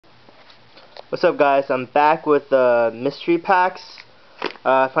What's up, guys? I'm back with the mystery packs.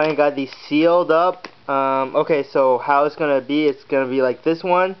 I finally got these sealed up. Okay, so how it's gonna be, it's gonna be like this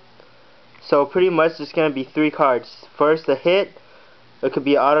one. So pretty much it's gonna be 3 cards. First, a hit. It could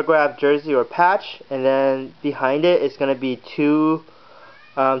be an autograph, jersey, or patch, and then behind it, it's gonna be two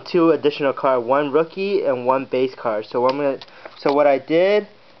additional cards, 1 rookie and 1 base card. So what I did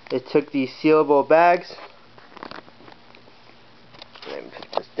is took these sealable bags. Let me put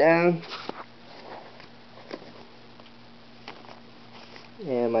this down.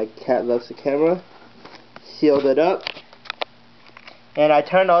 And my cat loves the camera. Sealed it up. And I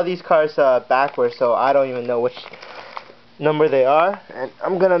turned all these cards backwards, so I don't even know which number they are. And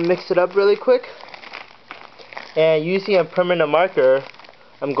I'm gonna mix it up really quick. And using a permanent marker,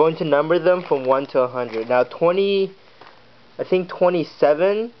 I'm going to number them from 1 to 100. Now I think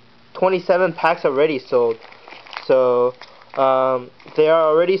 27 packs already sold. So they are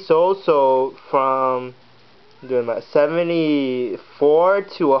already sold. So from 74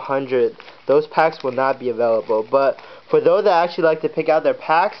 to 100, those packs will not be available. But for those that actually like to pick out their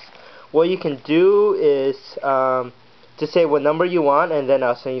packs, what you can do is just say what number you want, and then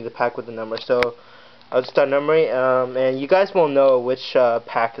I'll send you the pack with the number. So I'll just start numbering, and you guys will know which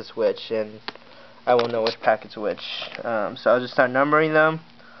pack is which, and I will know which pack is which. So I'll just start numbering them.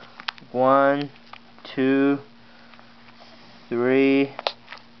 1, 2, 3,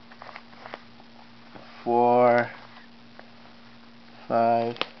 4,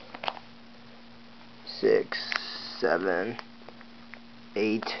 5, 6, 7,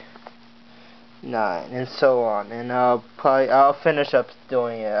 8, 9, and so on. And I'll finish up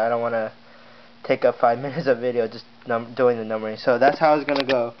doing it. I don't want to take up 5 minutes of video just doing the numbering. So that's how it's gonna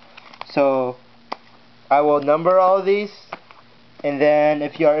go. So I will number all of these, and then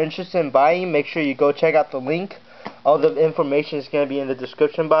if you are interested in buying, make sure you go check out the link. All the information is gonna be in the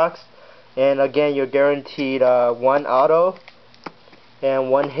description box. And again, you're guaranteed 1 auto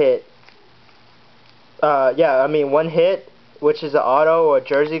and 1 hit. 1 hit, which is an auto or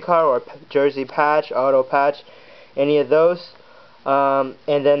jersey card or jersey patch, auto patch, any of those. And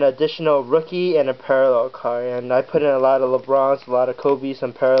then additional rookie and a parallel card. And I put in a lot of LeBrons, a lot of Kobe,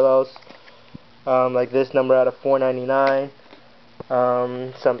 some parallels, like this number out of 499.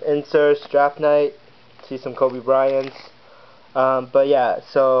 Some inserts, draft night. See some Kobe Bryants. But yeah,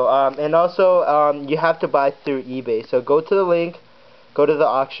 so and also you have to buy through eBay. So go to the link, go to the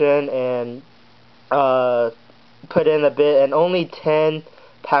auction, and put in a bid, and only 10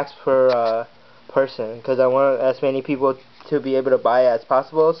 packs per person, because I want as many people to be able to buy it as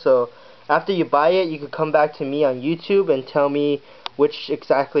possible. So after you buy it, you can come back to me on YouTube and tell me which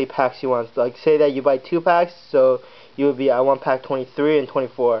exactly packs you want. Like say that you buy 2 packs, so you would be, I want pack 23 and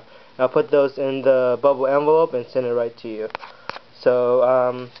 24. And I'll put those in the bubble envelope and send it right to you. So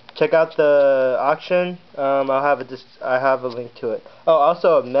check out the auction. I have a link to it. Oh,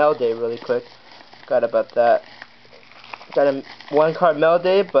 also a mail day really quick. Forgot about that. Got a 1 card mail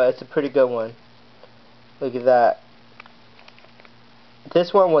day, but it's a pretty good one. Look at that.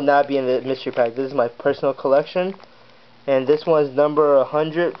 This one will not be in the mystery pack. This is my personal collection, and this one is number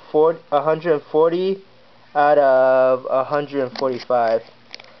 140 out of 145.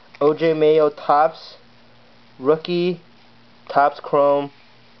 OJ Mayo Topps rookie. Topps Chrome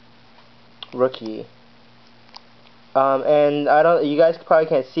rookie. And you guys probably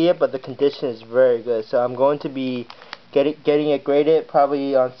can't see it, but the condition is very good. So I'm going to be getting it graded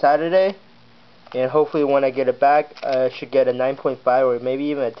probably on Saturday, and hopefully when I get it back, I should get a 9.5 or maybe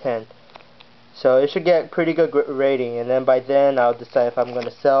even a 10. So it should get pretty good rating, and then by then I'll decide if I'm going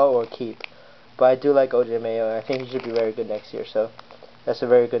to sell or keep. But I do like OJ Mayo, and I think he should be very good next year. So that's a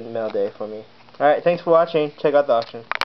very good mail day for me. Alright, thanks for watching. Check out the auction.